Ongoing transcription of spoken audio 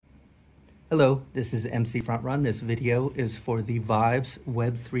Hello, this is MC FrontRun. This video is for the Vibes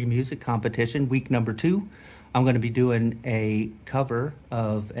Web3 Music Competition, week number 2. I'm going to be doing a cover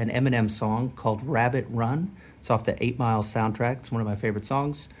of an Eminem song called Rabbit Run. It's off the 8 Mile soundtrack. It's one of my favorite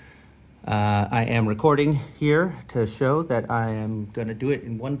songs. I am recording here to show that I am going to do it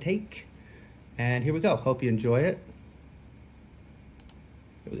in one take. And here we go. Hope you enjoy it.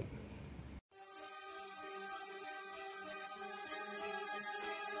 Here we go.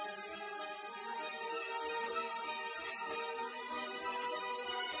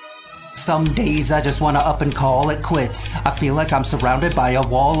 Some days I just wanna up and call it quits. I feel like I'm surrounded by a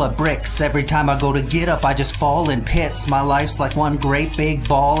wall of bricks. Every time I go to get up, I just fall in pits. My life's like one great big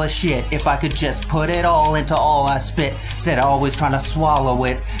ball of shit. If I could just put it all into all I spit, instead of always trying to swallow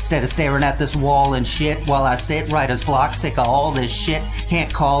it, instead of staring at this wall and shit while I sit writer's block, sick of all this shit.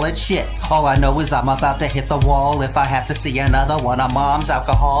 Can't call it shit. All I know is I'm about to hit the wall. If I have to see another one of mom's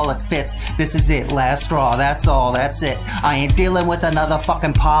alcoholic fits, this is it, last straw, that's all, that's it. I ain't dealing with another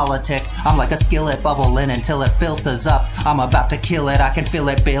fucking politic. I'm like a skillet bubbling until it filters up. I'm about to kill it, I can feel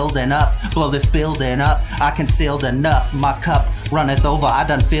it building up. Blow this building up, I concealed enough. My cup runneth over, I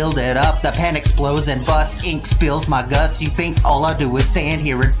done filled it up. The pan explodes and busts, ink spills my guts. You think all I do is stand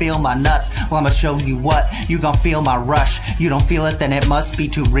here and feel my nuts? Well, I'ma show you what, you gon' feel my rush. You don't feel it, then it must be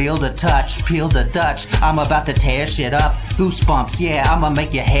too real to touch. Peel the Dutch, I'm about to tear shit up. Goosebumps, yeah, I'ma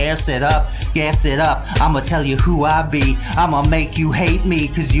make your hair sit up. Gas it up, I'ma tell you who I be. I'ma make you hate me,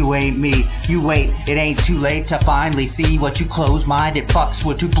 cause you ain't me. You wait, it ain't too late to finally see what you close-minded fucks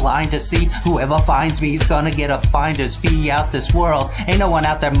were too blind to see. Whoever finds me is gonna get a finder's fee out this world. Ain't no one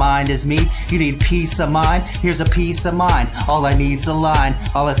out there mind as me. You need peace of mind? Here's a piece of mine. All I need's a line.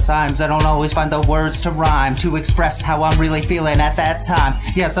 All at times I don't always find the words to rhyme to express how I'm really feeling at that time.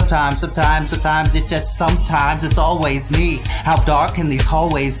 Yeah, sometimes it's just sometimes it's always me. How dark can these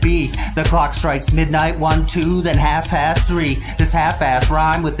hallways be? The clock strikes midnight, 1, 2, then 3:30. This half-ass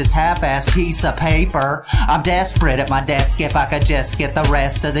rhyme with this half-ass piece of paper. I'm desperate at my desk. If I could just get the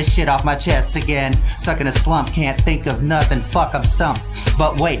rest of this shit off my chest again. Stuck in a slump, can't think of nothing. Fuck, I'm stumped.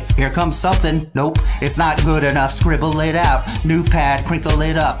 But wait, here comes something. Nope, it's not good enough. Scribble it out. New pad, crinkle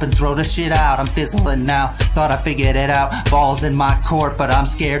it up and throw the shit out. I'm fizzling now. Thought I figured it out. Ball's in my court, but I'm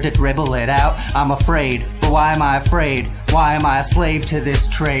scared to dribble it out. I'm afraid. But why am I afraid? Why am I a slave to this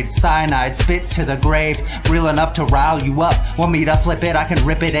trade? Cyanide, spit to the grave. Real enough to rile you up. Want me to flip it? I can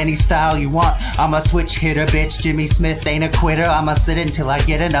rip it any style you want. I'm a switch hitter, bitch. Jimmy Smith ain't a quitter. I'ma sit until I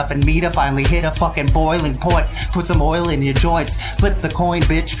get enough in me to finally hit a fucking boiling point. Put some oil in your joints. Flip the coin,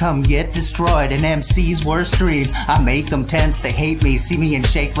 bitch. Come get destroyed. An MC's worst dream. I make them tense. They hate me. See me and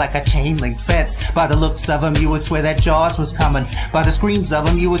shake like a chain link fence. By the looks of them, you would swear that Jaws was coming. By the screams of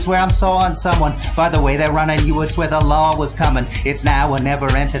them, you would swear I'm sawing someone. By the way they're running, you would swear the law was coming. It's now or never,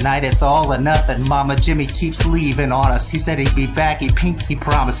 and tonight it's all or nothing. Mama Jimmy keeps leaving on us. He said he'd be back, he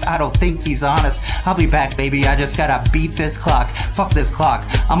promised. I don't think he's honest. I'll be back, baby, I just gotta beat this clock. Fuck this clock,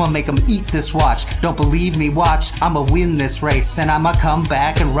 I'ma make him eat this watch. Don't believe me, watch, I'ma win this race. And I'ma come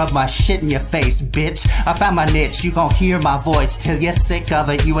back and rub my shit in your face, bitch. I found my niche, you gon' hear my voice. Till you're sick of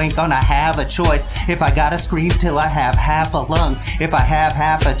it, you ain't gonna have a choice. If I gotta scream till I have half a lung, if I have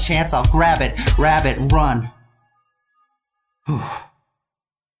half a chance, I'll grab it. Rabbit, run. Whew.